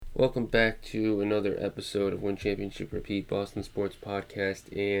Welcome back to another episode of Win Championship Repeat Boston Sports Podcast.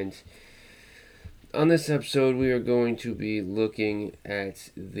 And on this episode, we are going to be looking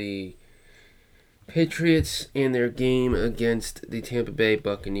at the Patriots and their game against the Tampa Bay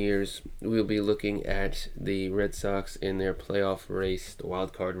Buccaneers. We'll be looking at the Red Sox in their playoff race, the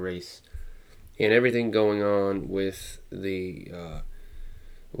wild card race, and everything going on with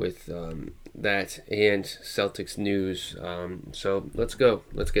that and Celtics news. So let's go.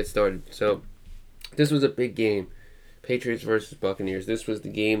 Let's get started. So this was a big game. Patriots versus Buccaneers. This was the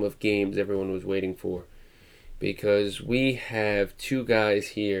game of games everyone was waiting for, because we have two guys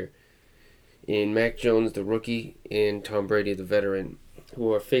here in Mac Jones, the rookie, and Tom Brady, the veteran,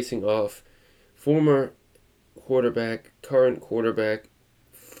 who are facing off former quarterback, current quarterback,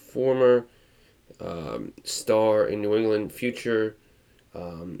 former star in New England, future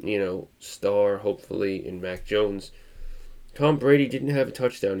star, hopefully, in Mac Jones. Tom Brady didn't have a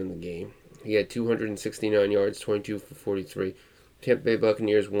touchdown in the game. He had 269 yards, 22 for 43. Tampa Bay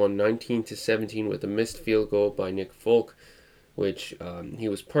Buccaneers won 19-17 with a missed field goal by Nick Folk, which he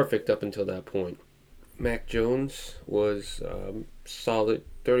was perfect up until that point. Mac Jones was solid,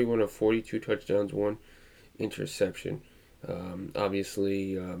 31 of 42 touchdowns, 1 interception.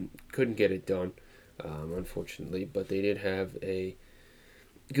 Obviously, couldn't get it done, unfortunately, but they did have a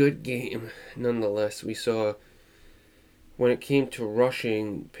good game nonetheless. We saw when it came to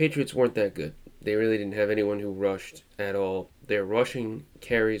rushing, Patriots weren't that good. They really didn't have anyone who rushed at all. Their rushing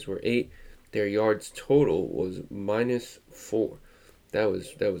carries were 8. Their yards total was -4. That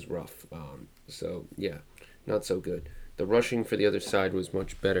was rough. So yeah, not so good. The rushing for the other side was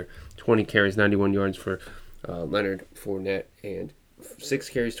much better. 20 carries, 91 yards for Leonard Fournette, and 6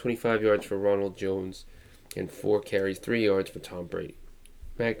 carries, 25 yards for Ronald Jones, and 4 carries, 3 yards for Tom Brady.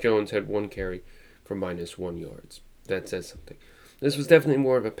 Mac Jones had 1 carry for -1 yards. That says something. This was definitely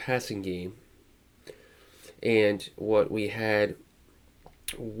more of a passing game. And what we had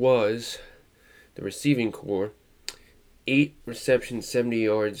was the receiving core. 8 receptions, 70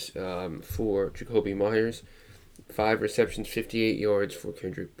 yards for Jacoby Myers. 5 receptions, 58 yards for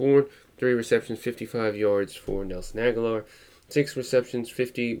Kendrick Bourne. 3 receptions, 55 yards for Nelson Aguilar. 6 receptions,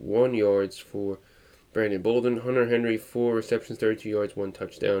 51 yards for Brandon Bolden. Hunter Henry, 4 receptions, 32 yards, 1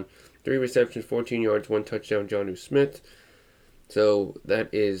 touchdown. 3 receptions, 14 yards, 1 touchdown, Jonnu Smith. So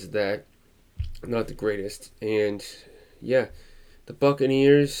that is that. Not the greatest. And yeah, the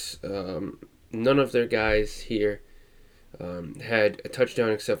Buccaneers, none of their guys here had a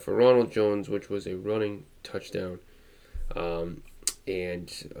touchdown except for Ronald Jones, which was a running touchdown. And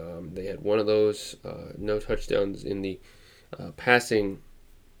they had one of those. No touchdowns in the passing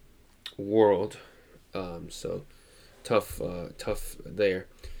world. So tough there.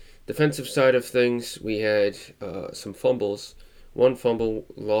 Defensive side of things, we had some fumbles. 1 fumble,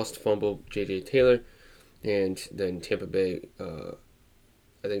 lost fumble, J.J. Taylor, and then Tampa Bay, I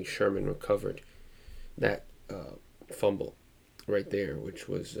think Sherman recovered that fumble right there, which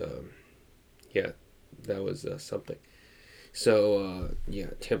was, that was something. So,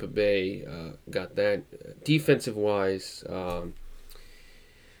 Tampa Bay got that. Defensive-wise,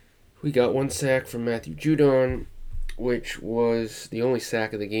 we got 1 sack from Matthew Judon, which was the only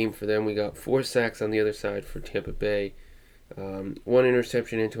sack of the game for them. We got 4 sacks on the other side for Tampa Bay. 1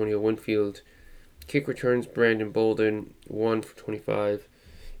 interception, Antonio Winfield. Kick returns, Brandon Bolden, 1 for 25.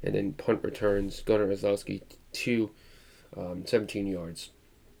 And then punt returns, Gunnar Ozlowski, 2, 17 yards.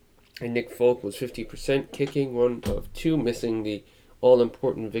 And Nick Folk was 50% kicking, 1 of 2, missing the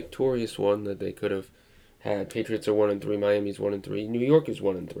all-important victorious one that they could have had. Patriots are 1-3, Miami's 1-3, New York is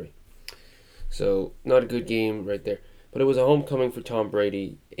 1-3. So, not a good game right there. But it was a homecoming for Tom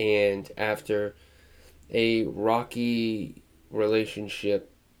Brady, and after a rocky relationship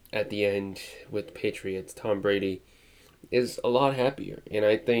at the end with the Patriots, Tom Brady is a lot happier. And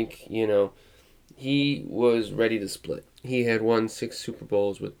I think, he was ready to split. He had won 6 Super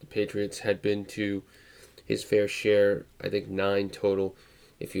Bowls with the Patriots, had been to his fair share, I think 9 total,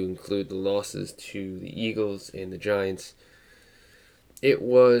 if you include the losses to the Eagles and the Giants. It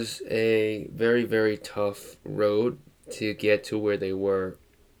was a very, very tough road to get to where they were.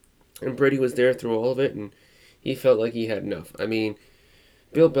 And Brady was there through all of it, and he felt like he had enough. I mean,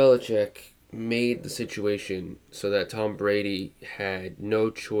 Bill Belichick made the situation so that Tom Brady had no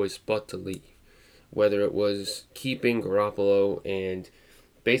choice but to leave. Whether it was keeping Garoppolo and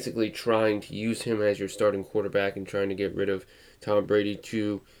basically trying to use him as your starting quarterback and trying to get rid of Tom Brady,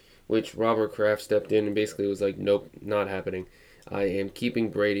 to which Robert Kraft stepped in and basically was like, nope, not happening. I am keeping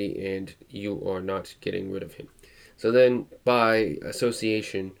Brady and you are not getting rid of him. So then, by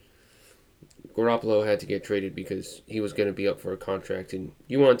association, Garoppolo had to get traded because he was going to be up for a contract, and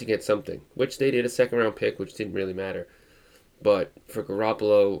you wanted to get something, which they did, a second-round pick, which didn't really matter. But for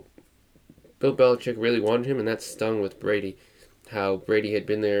Garoppolo, Bill Belichick really wanted him, and that stung with Brady. How Brady had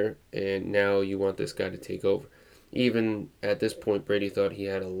been there, and now you want this guy to take over. Even at this point, Brady thought he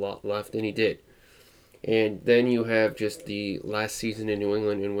had a lot left, and he did. And then you have just the last season in New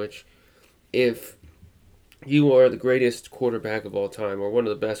England, in which if you are the greatest quarterback of all time, or one of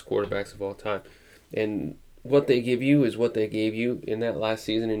the best quarterbacks of all time, and what they give you is what they gave you in that last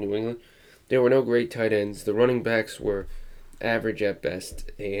season in New England, there were no great tight ends. The running backs were average at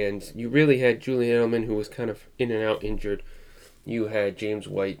best, and you really had Julian Edelman, who was kind of in and out injured. You had James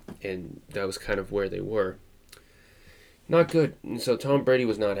White, and that was kind of where they were. Not good. And so Tom Brady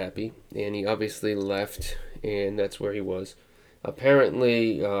was not happy, and he obviously left, and that's where he was.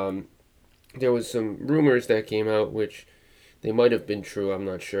 Apparently, there was some rumors that came out, which they might have been true, I'm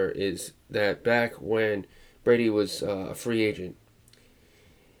not sure, is that back when Brady was a free agent,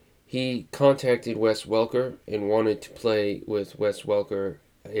 he contacted Wes Welker and wanted to play with Wes Welker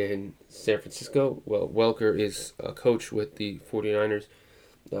in San Francisco. Well, Welker is a coach with the 49ers.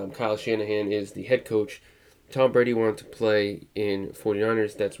 Kyle Shanahan is the head coach. Tom Brady wanted to play in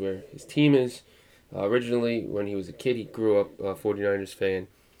 49ers. That's where his team is. Originally, when he was a kid, he grew up a 49ers fan,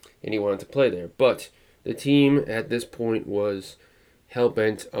 and he wanted to play there. But the team at this point was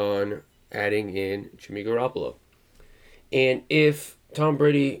hell-bent on adding in Jimmy Garoppolo. And if Tom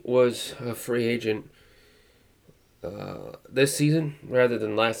Brady was a free agent this season rather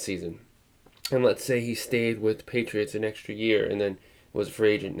than last season, and let's say he stayed with the Patriots an extra year and then was a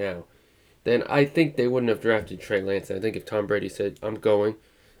free agent now, then I think they wouldn't have drafted Trey Lance. I think if Tom Brady said, I'm going,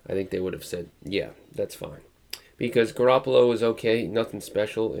 I think they would have said, yeah, that's fine. Because Garoppolo is okay, nothing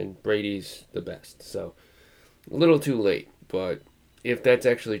special, and Brady's the best. So, a little too late. But if that's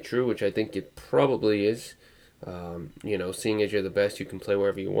actually true, which I think it probably is, seeing as you're the best, you can play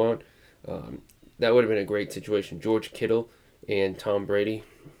wherever you want. That would have been a great situation. George Kittle and Tom Brady,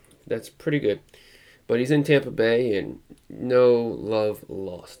 that's pretty good. But he's in Tampa Bay, and no love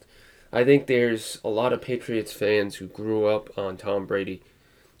lost. I think there's a lot of Patriots fans who grew up on Tom Brady.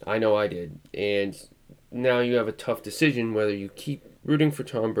 I know I did. And now you have a tough decision whether you keep rooting for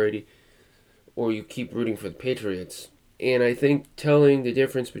Tom Brady or you keep rooting for the Patriots. And I think telling the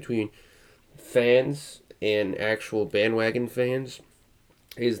difference between fans and actual bandwagon fans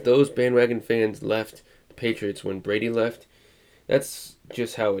is those bandwagon fans left the Patriots when Brady left. That's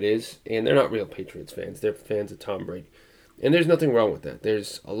just how it is. And they're not real Patriots fans. They're fans of Tom Brady. And there's nothing wrong with that.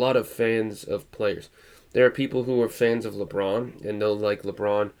 There's a lot of fans of players. There are people who are fans of LeBron, and they'll like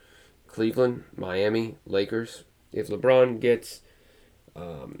LeBron, Cleveland, Miami, Lakers. If LeBron gets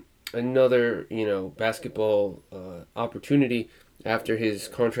another, basketball opportunity after his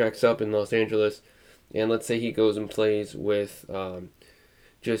contract's up in Los Angeles, and let's say he goes and plays with,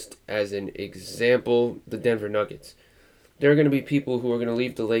 just as an example, the Denver Nuggets. There are going to be people who are going to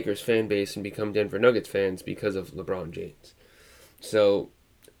leave the Lakers fan base and become Denver Nuggets fans because of LeBron James. So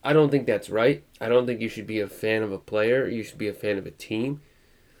I don't think that's right. I don't think you should be a fan of a player. You should be a fan of a team,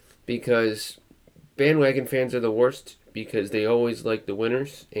 because bandwagon fans are the worst because they always like the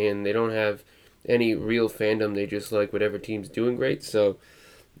winners and they don't have any real fandom. They just like whatever team's doing great. So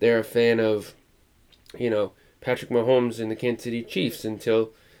they're a fan of, Patrick Mahomes and the Kansas City Chiefs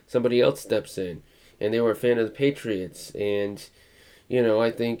until somebody else steps in. And they were a fan of the Patriots. And,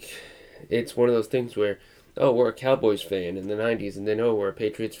 I think it's one of those things where, we're a Cowboys fan in the 90s. And then, we're a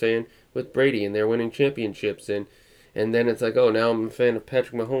Patriots fan with Brady and they're winning championships. And then it's like, now I'm a fan of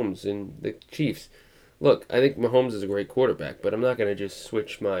Patrick Mahomes and the Chiefs. Look, I think Mahomes is a great quarterback, but I'm not going to just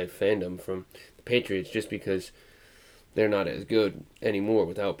switch my fandom from the Patriots just because they're not as good anymore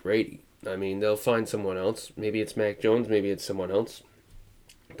without Brady. I mean, they'll find someone else. Maybe it's Mac Jones, maybe it's someone else.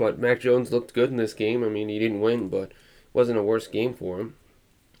 But Mac Jones looked good in this game. I mean, he didn't win, but it wasn't a worse game for him.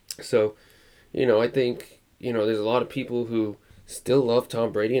 So, I think, there's a lot of people who still love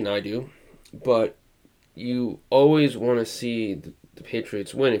Tom Brady, and I do. But you always want to see the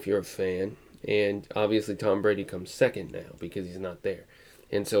Patriots win if you're a fan. And obviously Tom Brady comes second now because he's not there.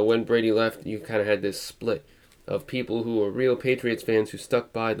 And so when Brady left, you kind of had this split of people who are real Patriots fans who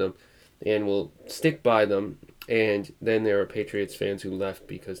stuck by them and will stick by them. And then there are Patriots fans who left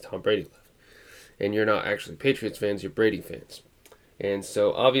because Tom Brady left. And you're not actually Patriots fans, you're Brady fans. And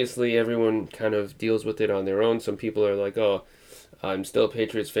so obviously everyone kind of deals with it on their own. Some people are like, I'm still a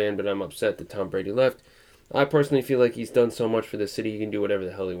Patriots fan, but I'm upset that Tom Brady left. I personally feel like he's done so much for the city, he can do whatever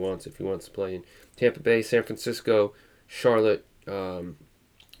the hell he wants if he wants to play in Tampa Bay, San Francisco, Charlotte,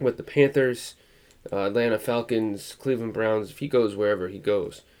 with the Panthers, Atlanta Falcons, Cleveland Browns. If he goes wherever he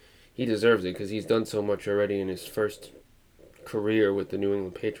goes, he deserves it because he's done so much already in his first career with the New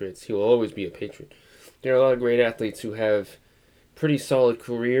England Patriots. He will always be a Patriot. There are a lot of great athletes who have pretty solid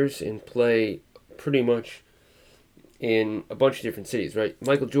careers and play pretty much in a bunch of different cities, right?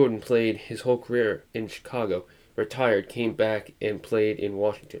 Michael Jordan played his whole career in Chicago, retired, came back, and played in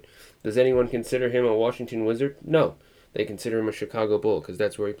Washington. Does anyone consider him a Washington Wizard? No. They consider him a Chicago Bull because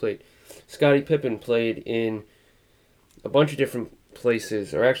that's where he played. Scottie Pippen played in a bunch of different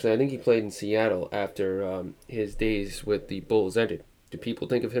places, or actually, I think he played in Seattle after his days with the Bulls ended. Do people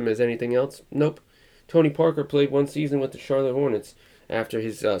think of him as anything else? Nope. Tony Parker played one season with the Charlotte Hornets after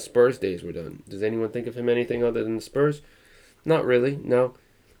his Spurs days were done. Does anyone think of him anything other than the Spurs? Not really, no.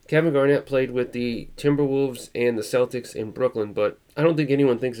 Kevin Garnett played with the Timberwolves and the Celtics in Brooklyn, but I don't think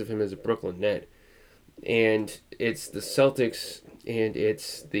anyone thinks of him as a Brooklyn Net. And it's the Celtics and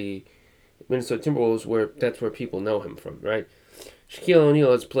it's the Minnesota Timberwolves that's where people know him from, right? Shaquille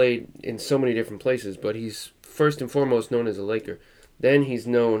O'Neal has played in so many different places, but he's first and foremost known as a Laker. Then he's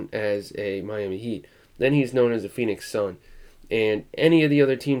known as a Miami Heat. Then he's known as a Phoenix Sun. And any of the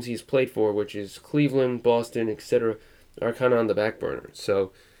other teams he's played for, which is Cleveland, Boston, etc., are kind of on the back burner.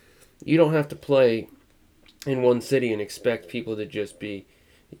 So you don't have to play in one city and expect people to just be,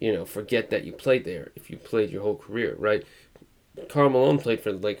 forget that you played there if you played your whole career, right? Karl Malone played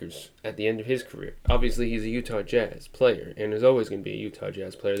for the Lakers at the end of his career. Obviously, he's a Utah Jazz player and is always going to be a Utah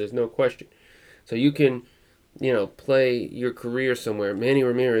Jazz player. There's no question. So you can, play your career somewhere. Manny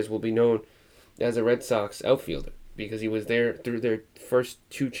Ramirez will be known as a Red Sox outfielder because he was there through their first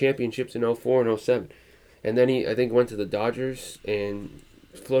two championships in 04 and 07. And then he, I think, went to the Dodgers and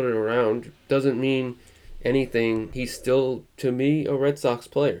floated around. Doesn't mean anything. He's still, to me, a Red Sox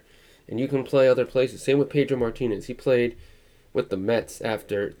player. And you can play other places. Same with Pedro Martinez. He played with the Mets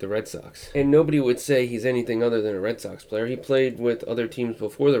after the Red Sox. And nobody would say he's anything other than a Red Sox player. He played with other teams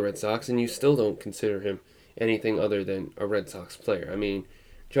before the Red Sox, and you still don't consider him anything other than a Red Sox player. I mean,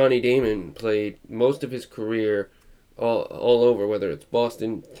 Johnny Damon played most of his career all over, whether it's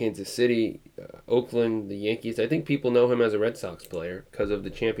Boston, Kansas City, Oakland, the Yankees. I think people know him as a Red Sox player because of the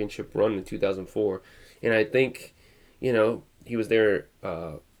championship run in 2004. And I think, he was there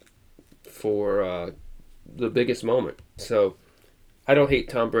for the biggest moment. So I don't hate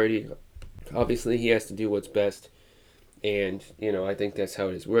Tom Brady. Obviously, he has to do what's best. And, I think that's how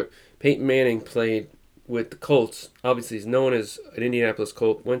it is. Peyton Manning played with the Colts. Obviously, he's known as an Indianapolis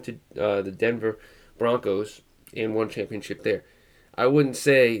Colt. Went to the Denver Broncos and won championship there. I wouldn't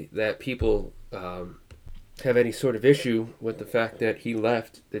say that people have any sort of issue with the fact that he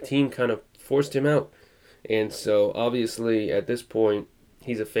left. The team kind of forced him out. And so, obviously, at this point,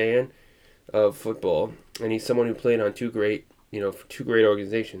 he's a fan of football, and he's someone who played on two great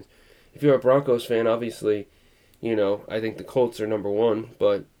organizations. If you're a Broncos fan, obviously, I think the Colts are number one,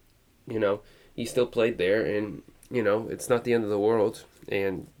 but, he still played there, and, it's not the end of the world,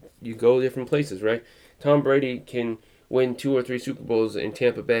 and you go different places, right? Tom Brady can win 2 or 3 Super Bowls in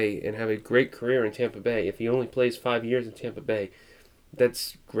Tampa Bay and have a great career in Tampa Bay. If he only plays 5 years in Tampa Bay,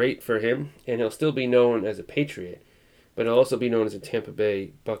 that's great for him, and he'll still be known as a Patriot, but he'll also be known as a Tampa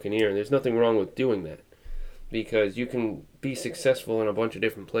Bay Buccaneer, and there's nothing wrong with doing that because you can be successful in a bunch of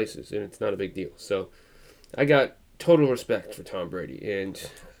different places, and it's not a big deal. So I got total respect for Tom Brady, and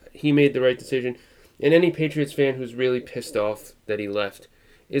he made the right decision. And any Patriots fan who's really pissed off that he left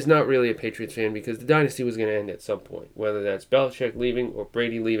is not really a Patriots fan because the dynasty was going to end at some point, whether that's Belichick leaving or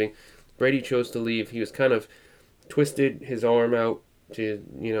Brady leaving. Brady chose to leave. He was kind of twisted his arm out to,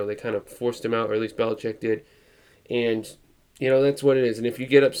 they kind of forced him out, or at least Belichick did. And, that's what it is. And if you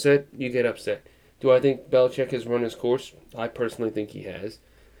get upset, you get upset. Do I think Belichick has run his course? I personally think he has.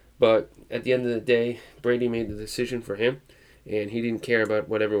 But at the end of the day, Brady made the decision for him, and he didn't care about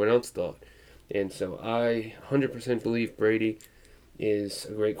what everyone else thought. And so I 100% believe Brady is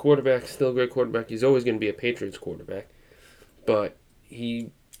a great quarterback, still a great quarterback. He's always going to be a Patriots quarterback. But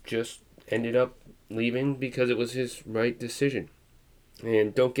he just ended up leaving because it was his right decision.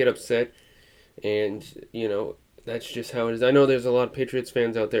 And don't get upset. And, that's just how it is. I know there's a lot of Patriots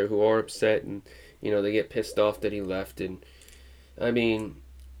fans out there who are upset and, they get pissed off that he left. And, I mean,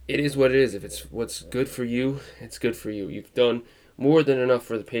 it is what it is. If it's what's good for you, it's good for you. You've done more than enough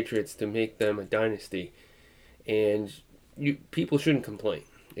for the Patriots to make them a dynasty. And people shouldn't complain.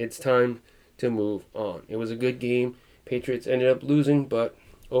 It's time to move on. It was a good game. Patriots ended up losing, but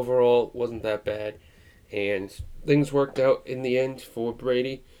overall wasn't that bad. And things worked out in the end for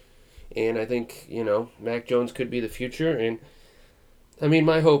Brady. And I think, Mac Jones could be the future. And, I mean,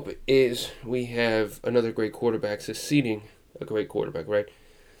 my hope is we have another great quarterback succeeding a great quarterback, right?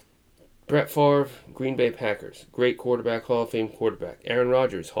 Brett Favre, Green Bay Packers. Great quarterback, Hall of Fame quarterback. Aaron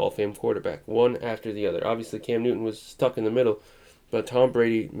Rodgers, Hall of Fame quarterback. One after the other. Obviously, Cam Newton was stuck in the middle, but Tom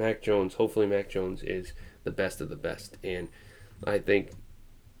Brady, Mac Jones, hopefully Mac Jones is the best of the best. And I think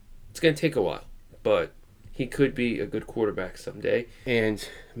it's going to take a while, but he could be a good quarterback someday, and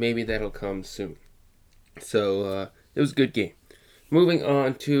maybe that'll come soon. So it was a good game. Moving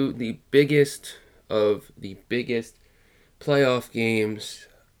on to the biggest of the biggest playoff games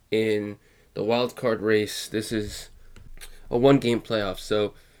in the wild card race. This is a one-game playoff.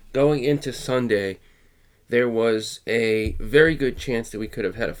 So going into Sunday, there was a very good chance that we could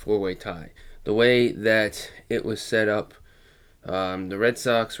have had a four-way tie. The way that it was set up, the Red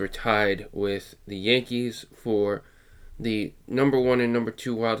Sox were tied with the Yankees for the number 1 and number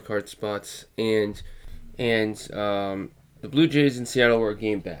 2 wild card spots, and the Blue Jays in Seattle were a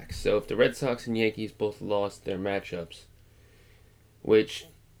game back. So if the Red Sox and Yankees both lost their matchups, which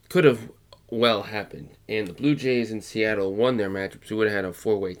could have well happened, and the Blue Jays in Seattle won their matchups, we would have had a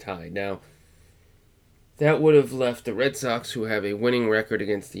four-way tie. Now, that would have left the Red Sox, who have a winning record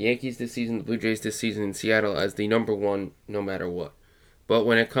against the Yankees this season, the Blue Jays this season in Seattle, as the number 1 no matter what. But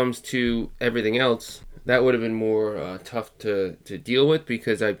when it comes to everything else, that would have been more tough to deal with,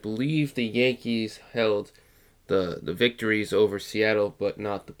 because I believe the Yankees held the victories over Seattle, but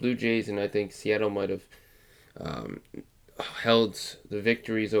not the Blue Jays, and I think Seattle might have held the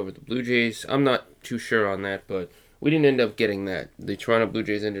victories over the Blue Jays. I'm not too sure on that, but we didn't end up getting that. The Toronto Blue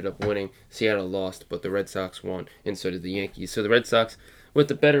Jays ended up winning, Seattle lost, but the Red Sox won, and so did the Yankees. So the Red Sox, with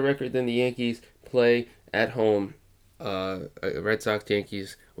the better record than the Yankees, play at home. Red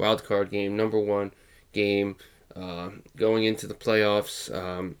Sox-Yankees wild card game, number 1 game, going into the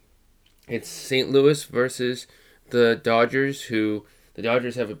playoffs. It's St. Louis versus the Dodgers, who the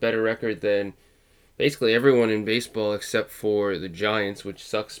Dodgers have a better record than basically everyone in baseball except for the Giants, which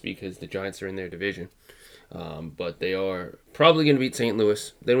sucks because the Giants are in their division. But they are probably going to beat St.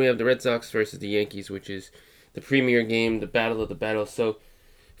 Louis. Then we have the Red Sox versus the Yankees, which is the premier game, the battle of the battles. So,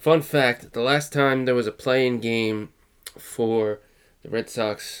 fun fact, the last time there was a play-in game for the Red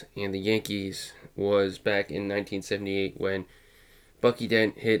Sox and the Yankees was back in 1978 when Bucky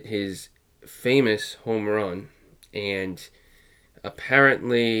Dent hit his famous home run, and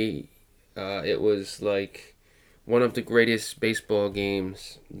apparently it was like one of the greatest baseball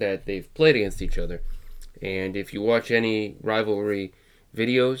games that they've played against each other. And if you watch any rivalry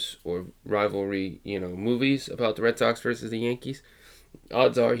videos or rivalry, movies about the Red Sox versus the Yankees,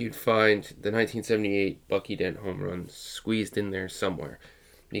 odds are you'd find the 1978 Bucky Dent home run squeezed in there somewhere,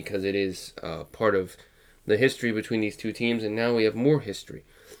 because it is part of the history between these two teams, and now we have more history.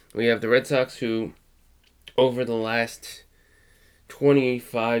 We have the Red Sox, who over the last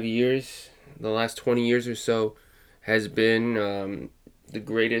 25 years, the last 20 years or so, has been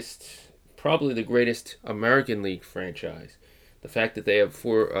probably the greatest American League franchise. The fact that they have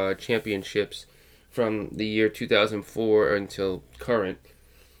 4 championships from the year 2004 until current,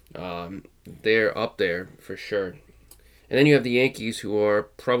 they're up there for sure. And then you have the Yankees, who are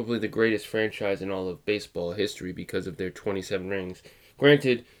probably the greatest franchise in all of baseball history because of their 27 rings.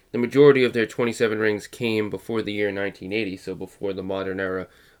 Granted, the majority of their 27 rings came before the year 1980, so before the modern era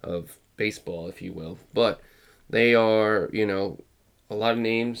of baseball, if you will. But they are, a lot of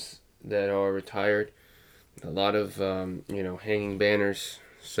names that are retired, a lot of, hanging banners.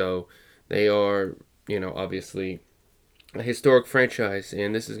 So they are, obviously a historic franchise,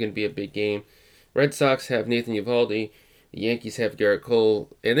 and this is going to be a big game. Red Sox have Nathan Eovaldi, the Yankees have Garrett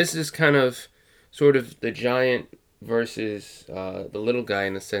Cole, and this is kind of sort of the giant versus the little guy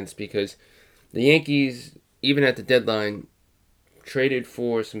in a sense, because the Yankees, even at the deadline, traded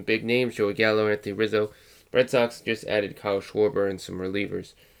for some big names, Joey Gallo, Anthony Rizzo. Red Sox just added Kyle Schwarber and some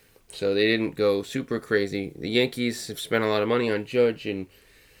relievers, so they didn't go super crazy. The Yankees have spent a lot of money on Judge and,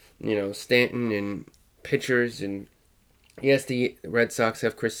 Stanton and pitchers, and yes, the Red Sox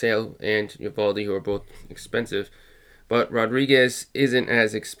have Chris Sale and Eovaldi, who are both expensive, but Rodriguez isn't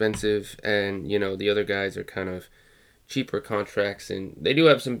as expensive, and, the other guys are kind of cheaper contracts, and they do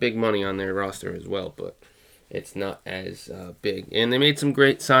have some big money on their roster as well, but it's not as big. And they made some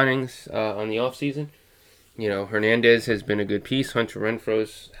great signings on the offseason. Hernandez has been a good piece. Hunter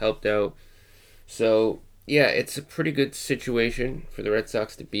Renfroe's helped out. So, yeah, it's a pretty good situation for the Red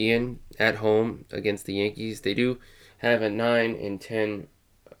Sox to be in at home against the Yankees. They do have a 9-10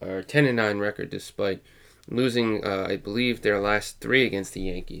 or 10-9 record, despite losing, I believe, their last 3 against the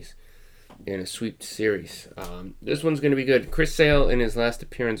Yankees in a sweep series. This one's going to be good. Chris Sale, in his last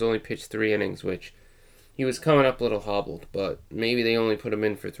appearance, only pitched 3 innings, which he was coming up a little hobbled, but maybe they only put him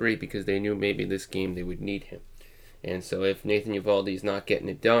in for 3 because they knew maybe this game they would need him. And so if Nathan Eovaldi's not getting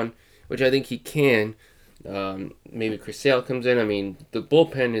it done, which I think he can. Maybe Chris Sale comes in. I mean, the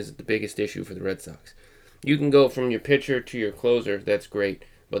bullpen is the biggest issue for the Red Sox. You can go from your pitcher to your closer, that's great.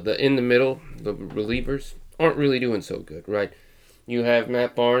 But in the middle, the relievers aren't really doing so good, right? You have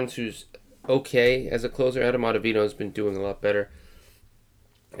Matt Barnes, who's okay as a closer. Adam Ottavino has been doing a lot better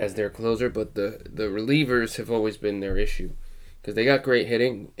as their closer, but the relievers have always been their issue because they got great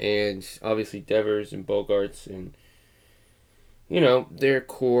hitting, and obviously Devers and Bogarts and their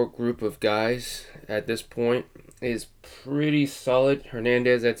core group of guys at this point is pretty solid.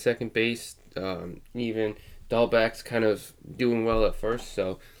 Hernandez at second base, even Dahlback's kind of doing well at first,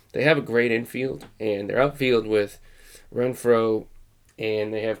 so they have a great infield, and their outfield with Renfroe,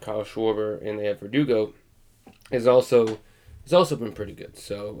 and they have Kyle Schwarber, and they have Verdugo is also been pretty good.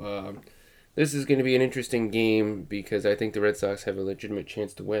 So this is going to be an interesting game because I think the Red Sox have a legitimate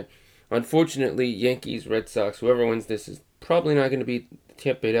chance to win. Unfortunately, Yankees, Red Sox, whoever wins this is probably not going to beat the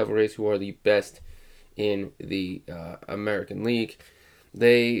Tampa Bay Devil Rays, who are the best in the American League.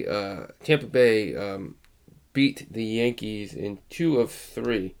 Tampa Bay beat the Yankees in 2 of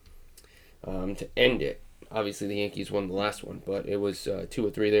 3 to end it. Obviously, the Yankees won the last one, but it was 2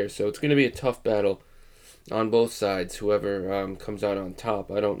 or 3 there. So it's going to be a tough battle on both sides, whoever comes out on top.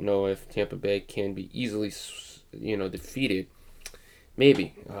 I don't know if Tampa Bay can be easily, defeated.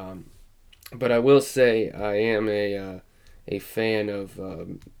 Maybe. But I will say I am a fan of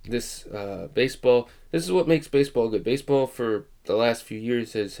this baseball. This is what makes baseball good. Baseball for the last few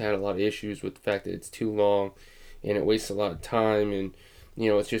years has had a lot of issues with the fact that it's too long and it wastes a lot of time, and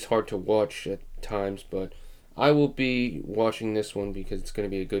it's just hard to watch at times. But I will be watching this one because it's going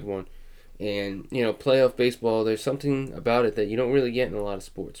to be a good one. And playoff baseball, there's something about it that you don't really get in a lot of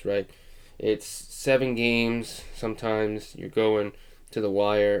sports, right? It's 7 games. Sometimes you're going to the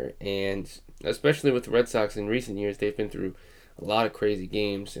wire, and especially with the Red Sox in recent years, they've been through a lot of crazy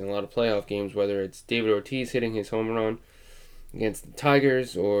games and a lot of playoff games, whether it's David Ortiz hitting his home run against the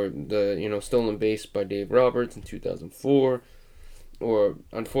Tigers, or the stolen base by Dave Roberts in 2004, or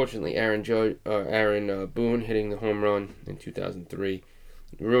unfortunately Aaron Boone hitting the home run in 2003,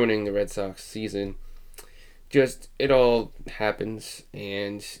 ruining the Red Sox season. Just, it all happens,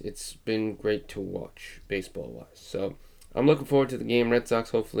 and it's been great to watch baseball-wise. So I'm looking forward to the game. Red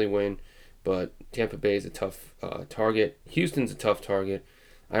Sox hopefully win, but Tampa Bay is a tough target. Houston's a tough target.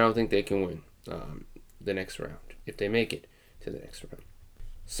 I don't think they can win the next round, if they make it to the next round.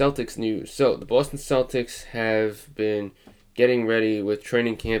 Celtics news. So the Boston Celtics have been getting ready with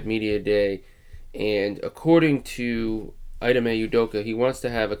training camp media day, and according to Ime Udoka, he wants to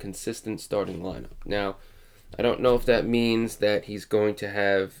have a consistent starting lineup. Now, I don't know if that means that he's going to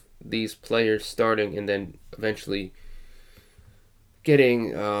have these players starting and then eventually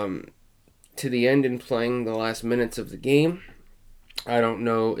getting to the end and playing the last minutes of the game. I don't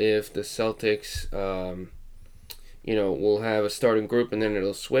know if the Celtics, will have a starting group and then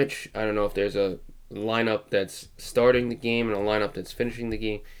it'll switch. I don't know if there's a lineup that's starting the game and a lineup that's finishing the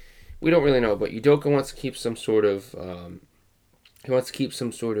game. We don't really know, but Udoka wants to keep some sort of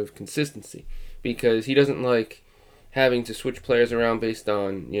consistency because he doesn't like having to switch players around based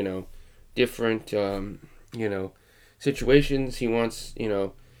on different situations. He wants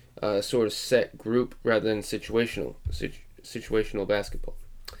a sort of set group rather than situational basketball.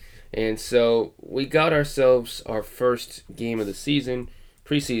 And so we got ourselves our first game of the season,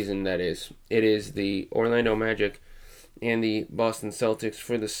 preseason that is. It is the Orlando Magic and the Boston Celtics.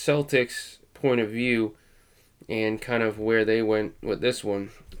 For the Celtics' point of view and kind of where they went with this one,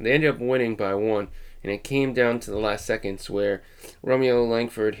 they ended up winning by 1, and it came down to the last seconds where Romeo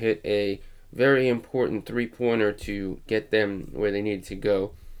Langford hit a very important three-pointer to get them where they needed to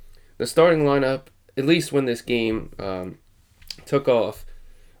go. The starting lineup, at least when this game took off,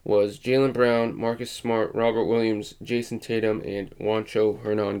 was Jaylen Brown, Marcus Smart, Robert Williams, Jason Tatum, and Juancho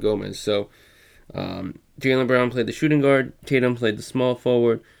Hernangomez. So Jaylen Brown played the shooting guard, Tatum played the small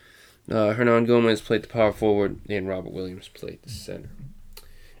forward, Hernangomez played the power forward, and Robert Williams played the center.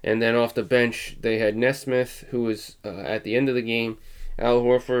 And then off the bench, they had Nesmith, who was at the end of the game. Al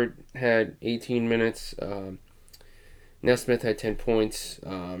Horford had 18 minutes. Nesmith had 10 points.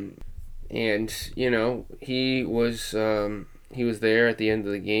 And he was there at the end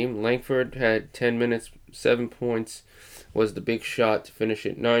of the game. Langford had 10 minutes, 7 points, was the big shot to finish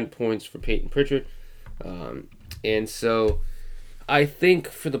it. 9 points for Peyton Pritchard. And so I think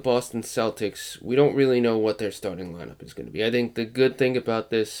for the Boston Celtics, we don't really know what their starting lineup is going to be. I think the good thing about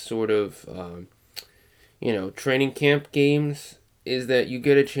this sort of, training camp games is that you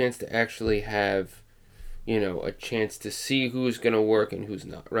get a chance to actually have, a chance to see who's going to work and who's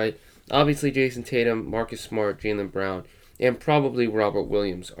not, right? Obviously, Jason Tatum, Marcus Smart, Jaylen Brown, and probably Robert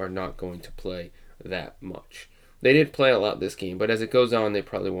Williams are not going to play that much. They did play a lot this game, but as it goes on, they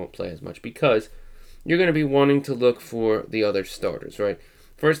probably won't play as much because you're going to be wanting to look for the other starters, right?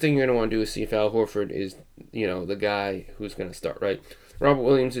 First thing you're going to want to do is see if Al Horford is, the guy who's going to start, right? Robert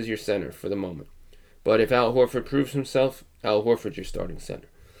Williams is your center for the moment. But if Al Horford proves himself, Al Horford's your starting center,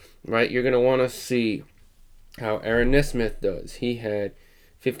 right? You're going to want to see how Aaron Nesmith does. He had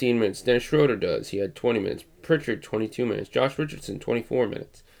 15 minutes. Dennis Schroeder does. He had 20 minutes. Pritchard, 22 minutes. Josh Richardson, 24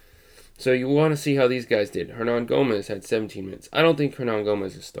 minutes. So you want to see how these guys did. Hernan Gomez had 17 minutes. I don't think Hernan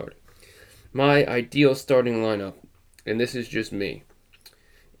Gomez is starting. My ideal starting lineup, and this is just me,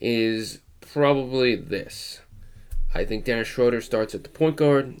 is probably this. I think Dennis Schroeder starts at the point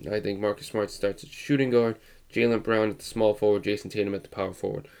guard. I think Marcus Smart starts at shooting guard. Jaylen Brown at the small forward. Jason Tatum at the power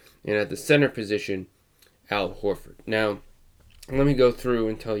forward. And at the center position, Al Horford. Now, let me go through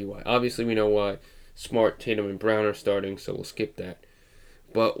and tell you why. Obviously, we know why Smart, Tatum, and Brown are starting, so we'll skip that.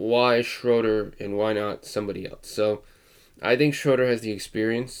 But why Schroeder and why not somebody else? So, I think Schroeder has the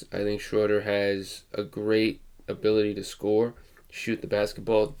experience. I think Schroeder has a great ability to score, shoot the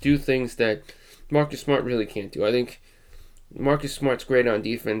basketball, do things that Marcus Smart really can't do. I think Marcus Smart's great on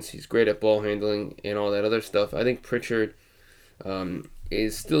defense. He's great at ball handling and all that other stuff. I think Pritchard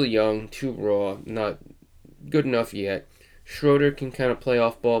is still young, too raw, not good enough yet. Schroeder can kind of play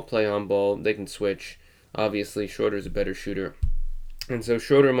off ball, play on ball. They can switch. Obviously, Schroeder's a better shooter. And so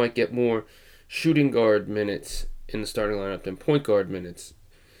Schroeder might get more shooting guard minutes in the starting lineup than point guard minutes.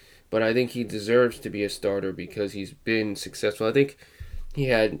 But I think he deserves to be a starter because he's been successful. I think he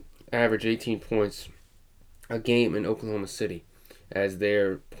had average 18 points a game in Oklahoma City as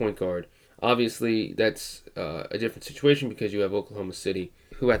their point guard. Obviously, that's a different situation because you have Oklahoma City,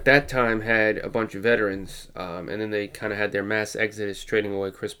 who at that time had a bunch of veterans, and then they kind of had their mass exodus, trading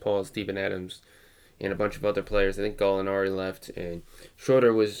away Chris Paul, Steven Adams, and a bunch of other players. I think Gallinari left, and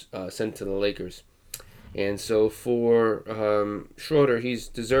Schroeder was sent to the Lakers. And so for Schroeder, he's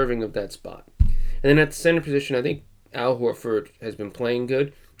deserving of that spot. And then at the center position, I think Al Horford has been playing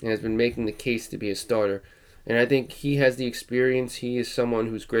good and has been making the case to be a starter. And I think he has the experience. He is someone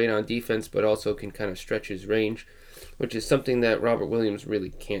who's great on defense, but also can kind of stretch his range, which is something that Robert Williams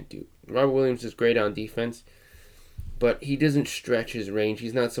really can't do. Robert Williams is great on defense, but he doesn't stretch his range.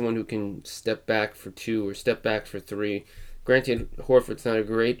 He's not someone who can step back for 2 or step back for 3. Granted, Horford's not a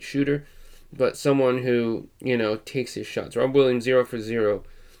great shooter, but someone who, takes his shots. Robert Williams, 0 for 0,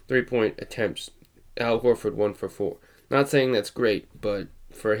 3-point attempts. Al Horford, 1 for 4. Not saying that's great, but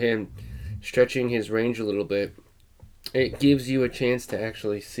for him, stretching his range a little bit, it gives you a chance to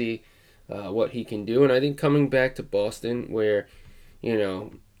actually see what he can do. And I think coming back to Boston, where,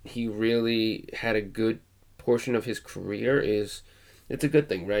 he really had a good portion of his career, it's a good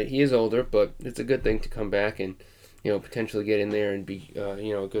thing, right? He is older, but it's a good thing to come back and, potentially get in there and be,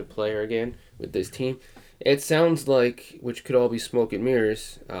 a good player again with this team. It sounds like, which could all be smoke and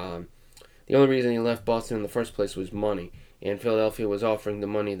mirrors, the only reason he left Boston in the first place was money. And Philadelphia was offering the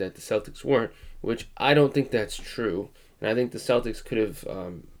money that the Celtics weren't, which I don't think that's true. And I think the Celtics could have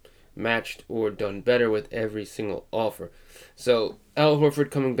matched or done better with every single offer. So Al Horford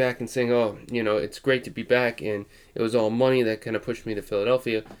coming back and saying, it's great to be back, and it was all money that kind of pushed me to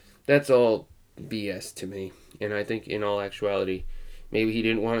Philadelphia, that's all BS to me. And I think in all actuality, maybe he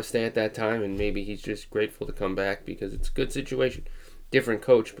didn't want to stay at that time, and maybe he's just grateful to come back because it's a good situation. Different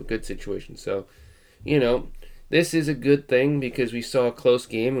coach, but good situation. So, this is a good thing because we saw a close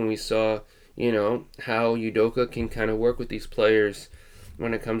game and we saw, how Udoka can kind of work with these players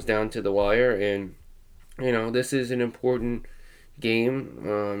when it comes down to the wire. And, this is an important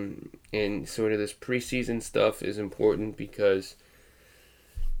game. And sort of this preseason stuff is important because,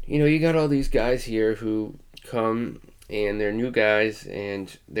 you got all these guys here who come and they're new guys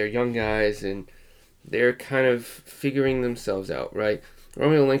and they're young guys and they're kind of figuring themselves out, right?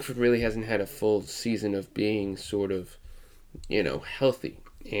 Romeo Langford really hasn't had a full season of being sort of, healthy.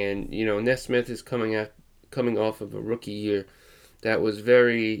 And, Nesmith is coming off of a rookie year that was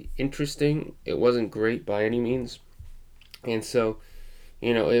very interesting. It wasn't great by any means. And so,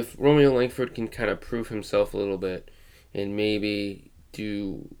 if Romeo Langford can kind of prove himself a little bit and maybe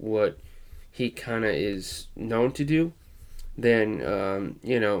do what he kind of is known to do, then,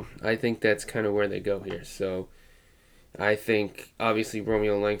 I think that's kind of where they go here. So I think, obviously,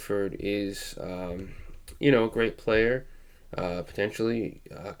 Romeo Langford is, a great player, potentially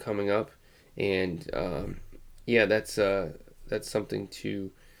coming up. And, that's something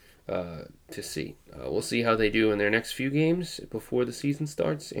to see. We'll see how they do in their next few games before the season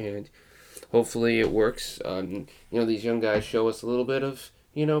starts, and hopefully it works. These young guys show us a little bit of,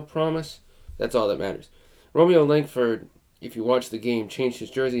 promise. That's all that matters. Romeo Langford if you watch the game, changed his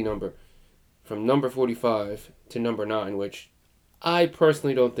jersey number from number 45 to number 9, which I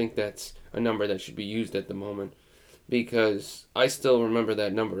personally don't think that's a number that should be used at the moment, because I still remember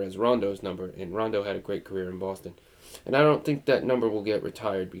that number as Rondo's number, and Rondo had a great career in Boston. And I don't think that number will get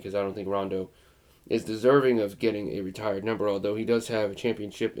retired, because I don't think Rondo is deserving of getting a retired number, although he does have a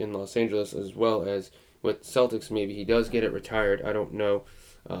championship in Los Angeles as well as with Celtics. Maybe he does get it retired. I don't know.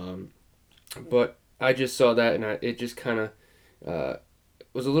 But I just saw that, and it just kind of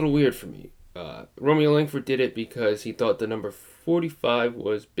was a little weird for me. Romeo Langford did it because he thought the number 45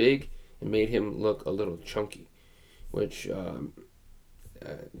 was big and made him look a little chunky, which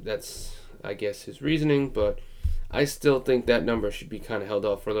that's, I guess, his reasoning, but I still think that number should be kind of held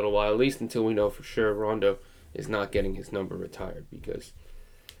off for a little while, at least until we know for sure Rondo is not getting his number retired, because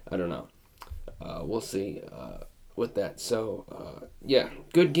I don't know. We'll see with that. So, yeah,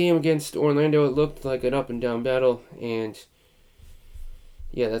 good game against Orlando. It looked like an up and down battle, and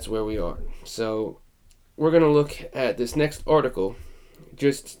yeah, that's where we are. So, we're going to look at this next article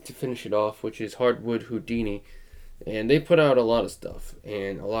just to finish it off, which is Hardwood Houdini. And they put out a lot of stuff,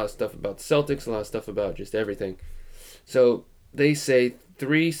 and a lot of stuff about the Celtics, a lot of stuff about just everything. So they say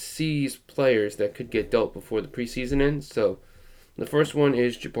 3 C's players that could get dealt before the preseason ends. So the first one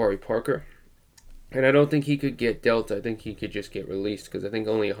is Jabari Parker. And I don't think he could get dealt. I think he could just get released, because I think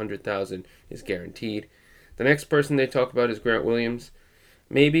only $100,000 is guaranteed. The next person they talk about is Grant Williams.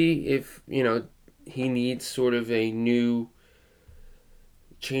 Maybe if, he needs sort of a new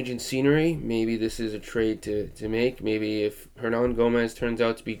change in scenery, maybe this is a trade to make. Maybe if Hernan Gomez turns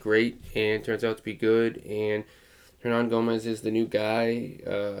out to be great and turns out to be good, and Hernan Gomez is the new guy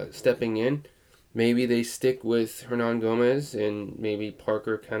stepping in, maybe they stick with Hernan Gomez, and maybe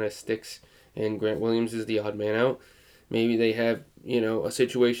Parker kind of sticks and Grant Williams is the odd man out. Maybe they have, a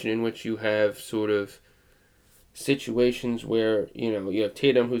situation in which you have sort of situations where, you have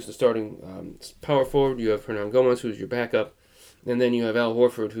Tatum, who's the starting power forward, you have Hernan Gomez, who's your backup, and then you have Al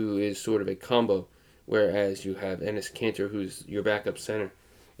Horford, who is sort of a combo, whereas you have Enes Kanter, who's your backup center,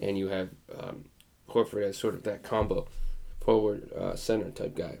 and you have Horford as sort of that combo forward center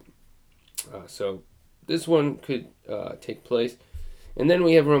type guy. So this one could take place. And then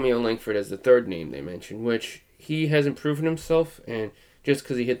we have Romeo Langford as the third name they mentioned, which he hasn't proven himself, and just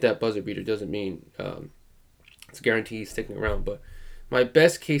because he hit that buzzer beater doesn't mean it's a guarantee he's sticking around. But my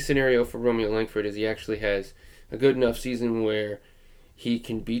best case scenario for Romeo Langford is he actually has a good enough season where he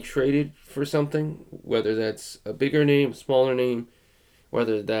can be traded for something, whether that's a bigger name, smaller name,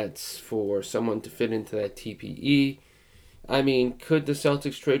 whether that's for someone to fit into that TPE. I mean, could the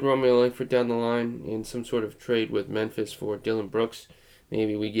Celtics trade Romeo Langford down the line in some sort of trade with Memphis for Dillon Brooks?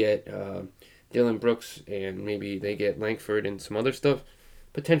 Maybe we get Dillon Brooks and maybe they get Langford and some other stuff?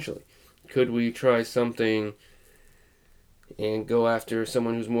 Potentially. Could we try something and go after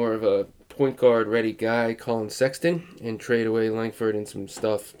someone who's more of a point guard ready guy, Colin Sexton, and trade away Langford and some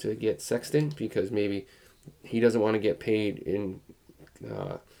stuff to get Sexton, because maybe he doesn't want to get paid in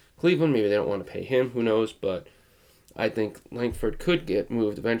Cleveland. Maybe they don't want to pay him. Who knows? But I think Langford could get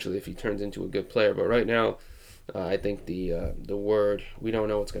moved eventually if he turns into a good player. But right now, I think the word, we don't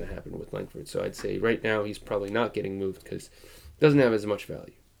know what's going to happen with Langford. So I'd say right now he's probably not getting moved because he doesn't have as much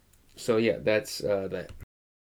value. So yeah, that's that.